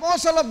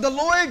 apostle of the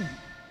Lord,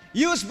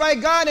 used by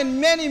God in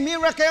many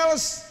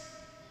miracles.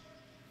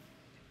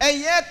 And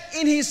yet,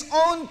 in his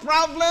own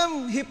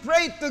problem, he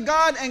prayed to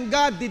God and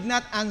God did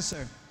not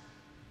answer.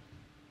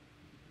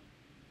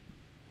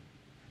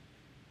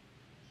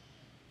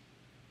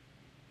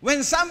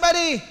 When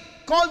somebody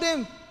called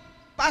him,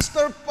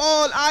 Pastor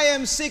Paul, I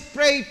am sick,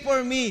 pray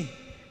for me.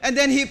 And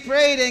then he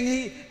prayed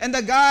and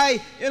the guy,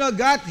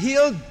 got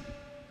healed.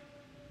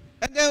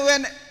 And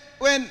then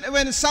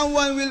when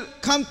someone will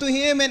come to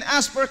him and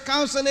ask for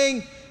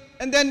counseling,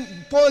 and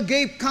then Paul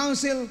gave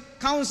counsel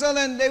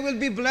and they will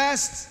be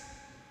blessed.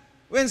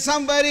 When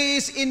somebody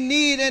is in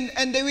need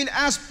and they will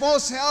ask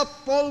Paul's help,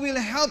 Paul will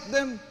help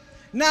them.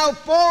 Now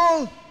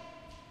Paul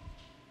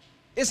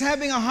is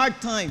having a hard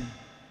time.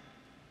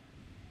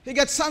 He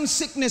got some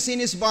sickness in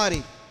his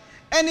body.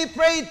 And he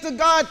prayed to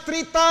God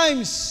 3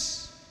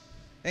 times.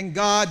 And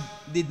God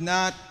did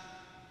not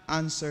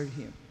answer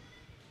him.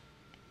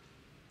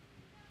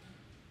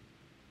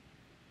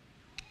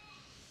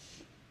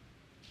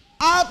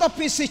 Out of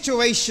his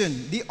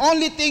situation, the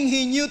only thing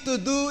he knew to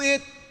do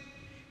it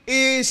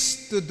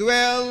is to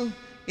dwell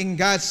in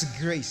God's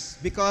grace,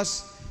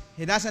 because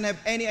he doesn't have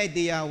any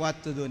idea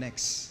what to do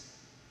next.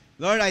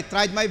 Lord, I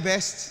tried my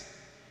best.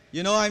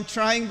 You know, I'm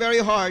trying very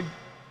hard.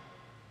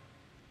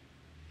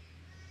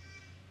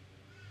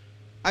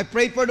 I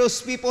prayed for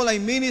those people. I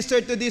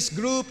ministered to this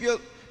group.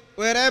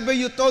 Wherever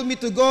you told me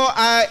to go,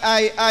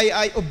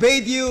 I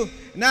obeyed you.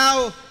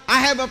 Now I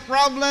have a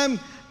problem.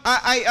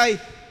 I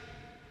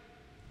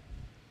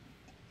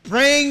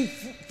praying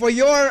for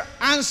your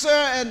answer,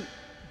 and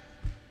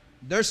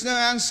there's no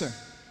answer.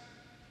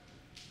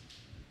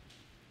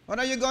 What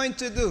are you going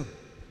to do?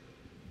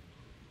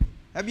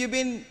 Have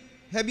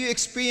you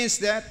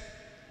experienced that?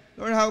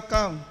 Lord, how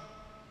come?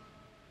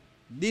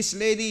 This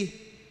lady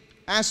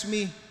asked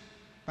me,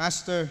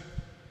 Pastor,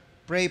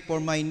 pray for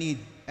my need.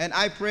 And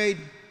I prayed,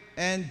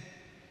 and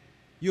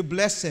you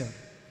blessed her.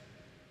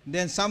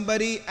 Then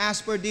somebody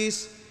asked for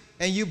this,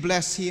 and you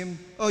bless him.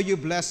 Oh, you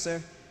bless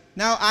her.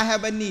 Now I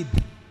have a need.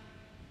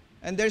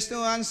 And there's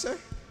no answer.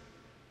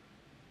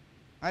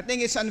 I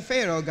think it's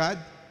unfair, oh God.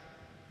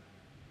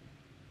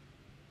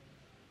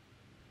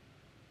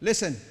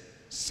 Listen,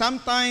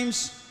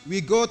 sometimes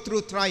we go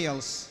through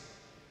trials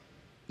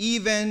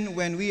even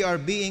when we are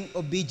being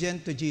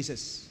obedient to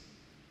Jesus.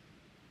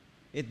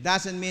 It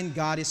doesn't mean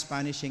God is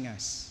punishing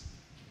us.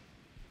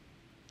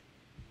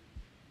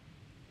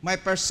 My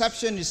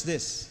perception is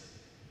this: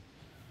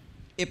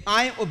 if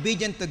I am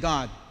obedient to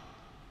God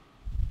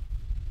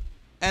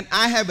and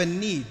I have a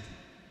need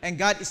and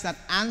God is not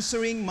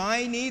answering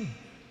my need,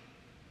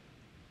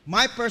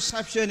 my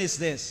perception is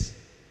this: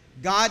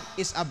 God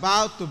is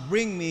about to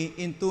bring me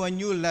into a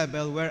new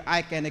level where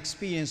I can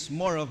experience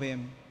more of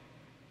Him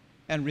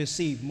and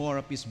receive more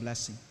of His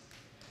blessing.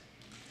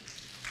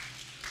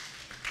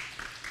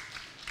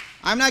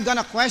 I'm not going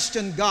to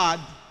question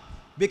God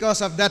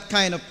because of that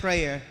kind of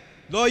prayer.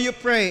 Lord, you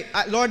pray,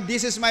 Lord,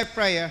 this is my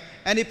prayer,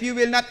 and if you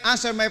will not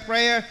answer my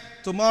prayer,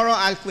 tomorrow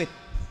I'll quit.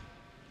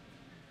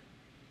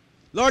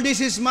 Lord,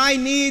 this is my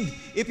need.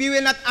 If you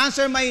will not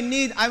answer my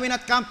need, I will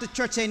not come to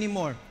church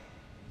anymore.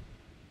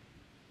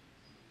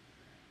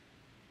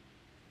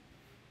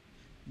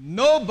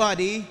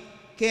 Nobody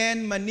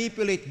can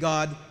manipulate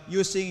God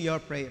using your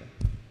prayer.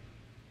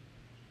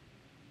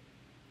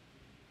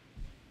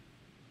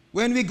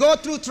 When we go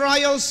through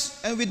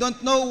trials and we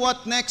don't know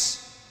what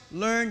next,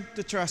 learn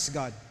to trust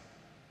God.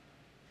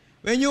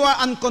 When you are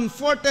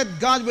uncomforted,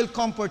 God will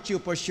comfort you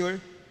for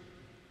sure.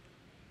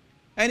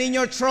 And in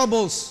your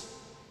troubles,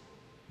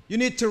 you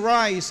need to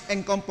rise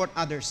and comfort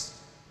others.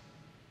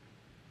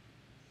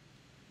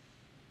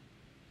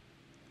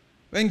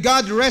 When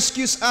God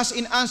rescues us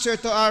in answer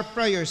to our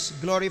prayers,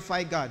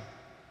 glorify God.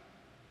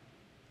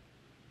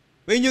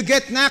 When you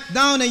get knocked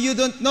down and you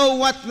don't know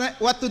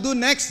what to do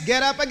next,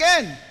 get up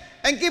again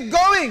and keep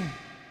going.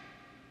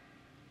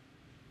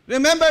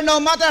 Remember, no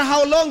matter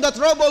how long the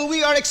trouble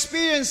we are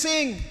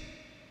experiencing,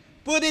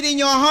 put it in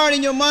your heart,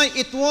 in your mind,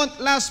 it won't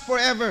last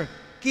forever.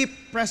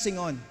 Keep pressing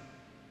on.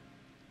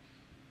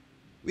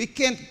 We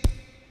can't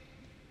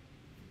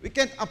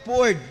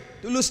afford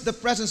to lose the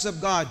presence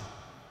of God.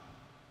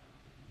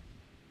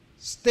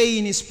 Stay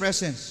in His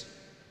presence.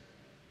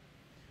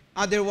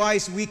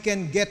 Otherwise, we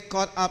can get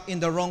caught up in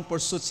the wrong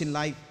pursuits in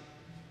life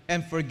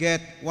and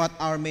forget what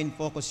our main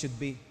focus should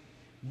be.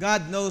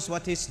 God knows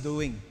what He's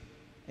doing.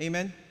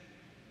 Amen?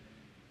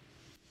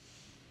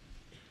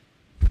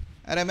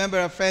 I remember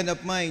a friend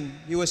of mine,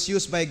 he was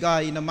used by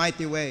God in a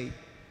mighty way.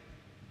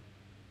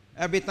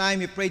 Every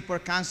time he prayed for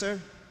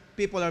cancer,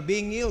 people are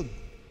being healed.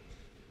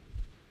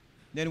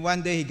 Then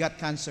one day he got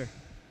cancer.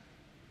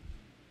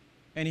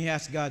 And he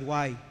asked God,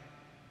 why?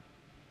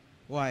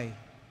 Why?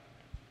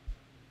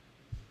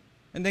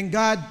 And then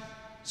God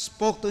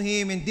spoke to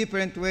him in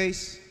different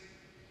ways.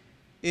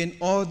 In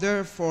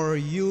order for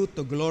you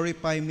to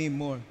glorify me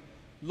more.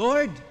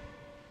 Lord,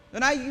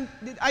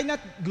 did I not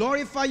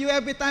glorify you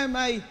every time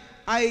I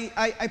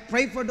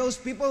pray for those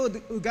people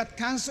who got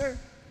cancer?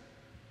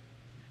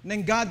 And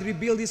then God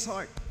revealed his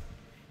heart.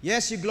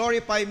 Yes, you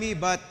glorify me,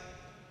 but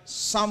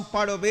some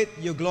part of it,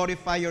 you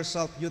glorify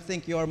yourself. You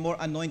think you are more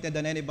anointed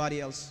than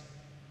anybody else.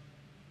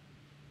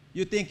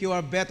 You think you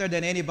are better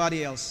than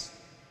anybody else.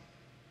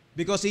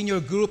 Because in your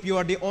group, you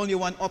are the only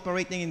one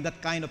operating in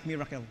that kind of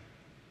miracle.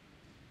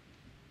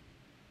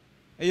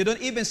 And you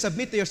don't even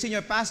submit to your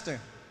senior pastor.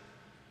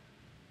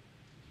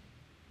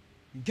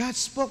 God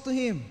spoke to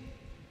him.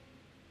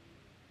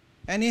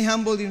 And he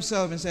humbled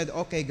himself and said,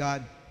 okay,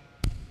 God,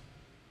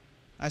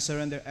 I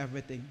surrender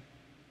everything.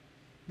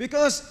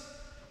 Because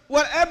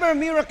whatever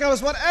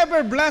miracles,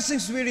 whatever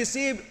blessings we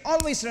receive,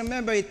 always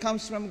remember it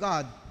comes from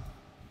God.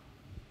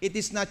 It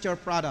is not your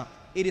product.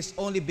 It is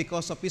only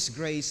because of His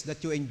grace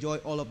that you enjoy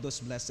all of those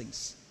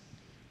blessings.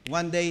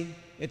 One day,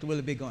 it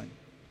will be gone.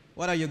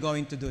 What are you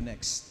going to do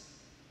next?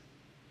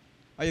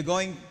 Are you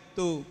going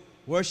to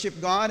worship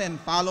God and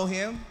follow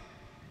Him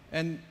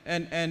and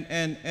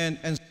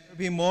serve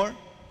Him more?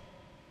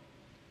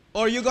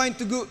 Or are you going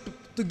to go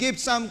to give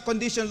some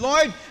condition?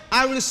 Lord,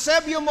 I will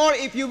serve you more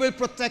if you will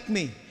protect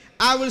me.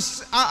 I will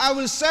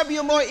serve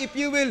you more if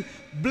you will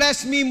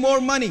bless me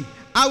more money.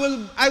 I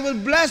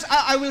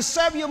will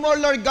serve you more,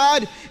 Lord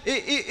God,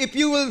 if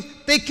you will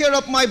take care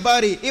of my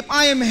body. If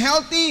I am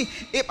healthy,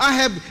 if I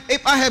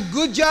have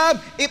good job,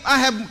 if I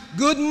have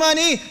good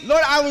money,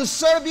 Lord, I will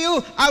serve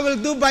you. I will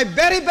do my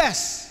very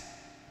best.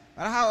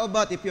 But how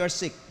about if you are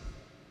sick?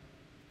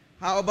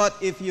 How about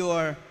if you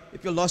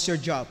lost your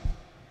job?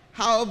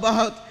 How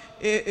about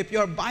if you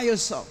are by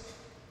yourself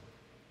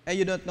and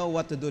you don't know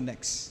what to do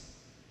next?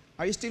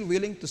 Are you still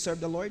willing to serve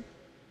the Lord?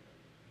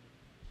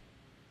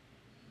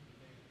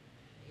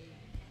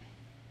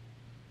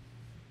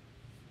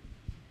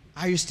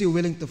 Are you still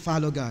willing to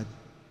follow God?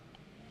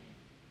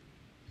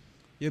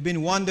 You've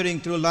been wandering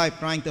through life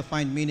trying to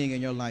find meaning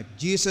in your life.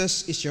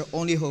 Jesus is your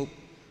only hope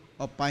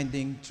of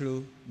finding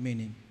true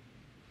meaning.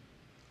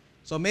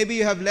 So maybe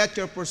you have let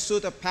your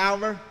pursuit of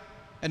power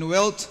and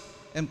wealth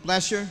and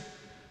pleasure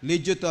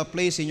lead you to a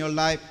place in your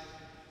life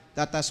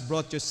that has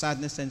brought you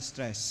sadness and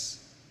stress.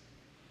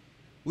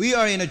 We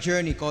are in a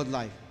journey called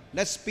life.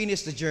 Let's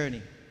finish the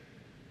journey.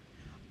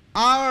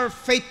 Our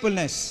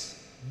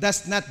faithfulness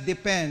does not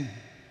depend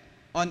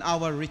on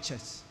our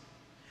riches.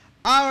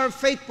 Our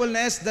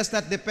faithfulness does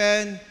not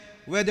depend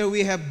whether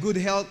we have good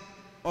health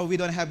or we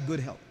don't have good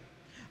health.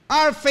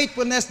 Our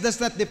faithfulness does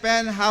not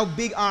depend how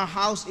big our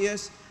house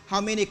is, how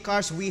many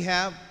cars we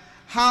have,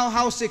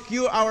 how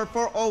secure our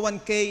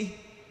 401k.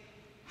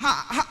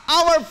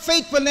 Our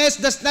faithfulness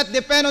does not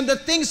depend on the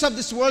things of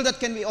this world that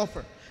can be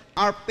offered.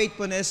 Our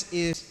faithfulness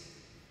is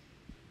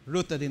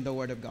rooted in the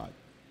Word of God.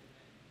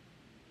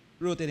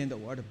 Rooted in the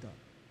Word of God.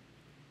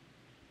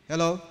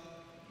 Hello?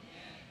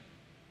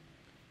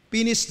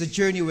 Finish the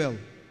journey well.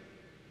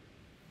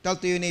 Tell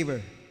to your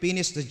neighbor,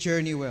 finish the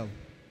journey well.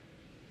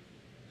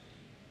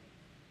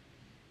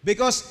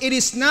 Because it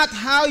is not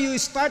how you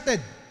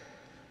started,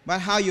 but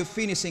how you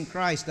finish in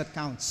Christ that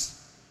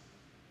counts.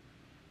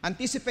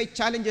 Anticipate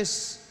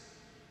challenges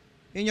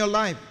in your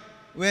life.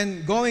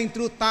 When going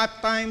through tough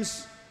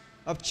times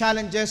of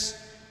challenges,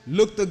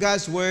 look to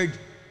God's Word,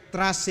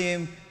 trust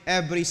Him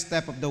every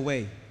step of the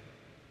way.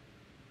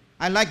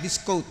 I like this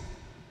quote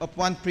of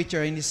one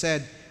preacher, and he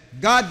said,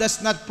 God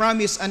does not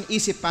promise an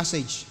easy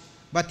passage,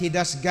 but He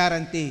does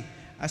guarantee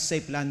a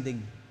safe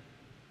landing.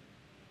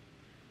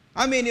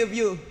 How many of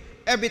you,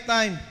 every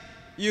time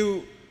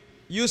you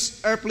use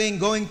airplane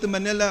going to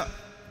Manila,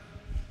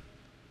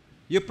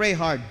 you pray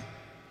hard?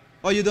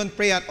 Or you don't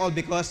pray at all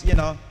because,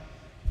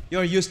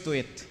 you're used to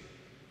it.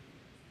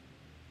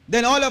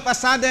 Then all of a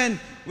sudden,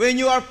 when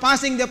you are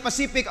passing the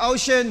Pacific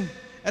Ocean,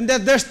 and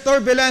then there's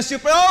turbulence, you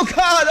pray, oh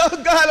God,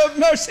 have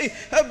mercy,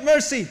 have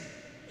mercy.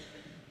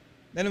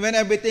 Then when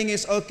everything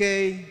is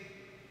okay,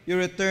 you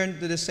return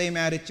to the same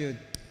attitude.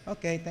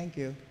 Okay, thank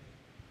you.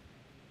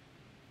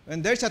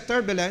 When there's a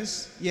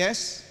turbulence,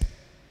 yes,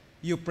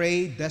 you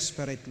pray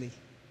desperately.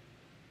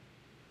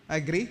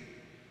 Agree?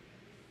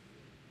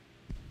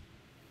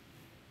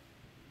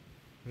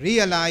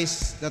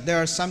 Realize that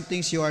there are some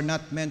things you are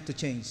not meant to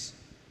change,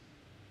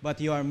 but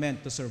you are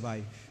meant to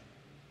survive.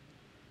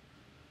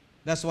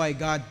 That's why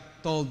God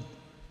told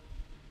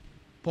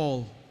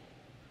Paul,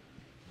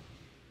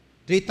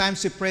 3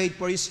 times he prayed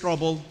for his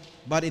trouble,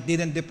 but it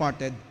didn't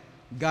departed.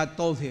 God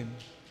told him,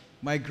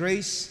 my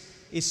grace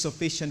is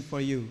sufficient for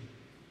you,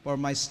 for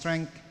my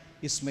strength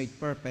is made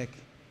perfect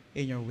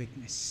in your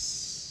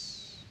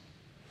weakness.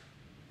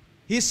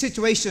 His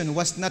situation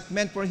was not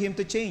meant for him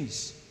to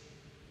change,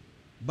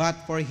 but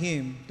for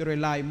him to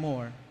rely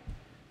more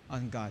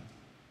on God.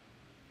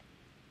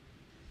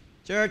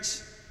 Church,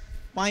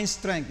 find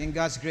strength in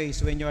God's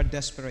grace when you are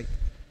desperate.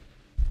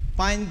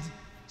 Find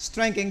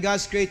strength in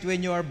God's grace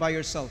when you are by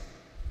yourself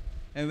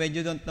and when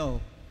you don't know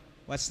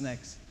what's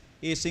next.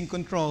 He is in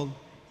control.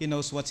 He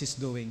knows what He's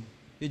doing.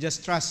 You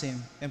just trust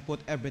Him and put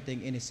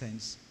everything in His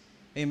hands.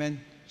 Amen.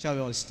 Shall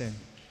we all stand?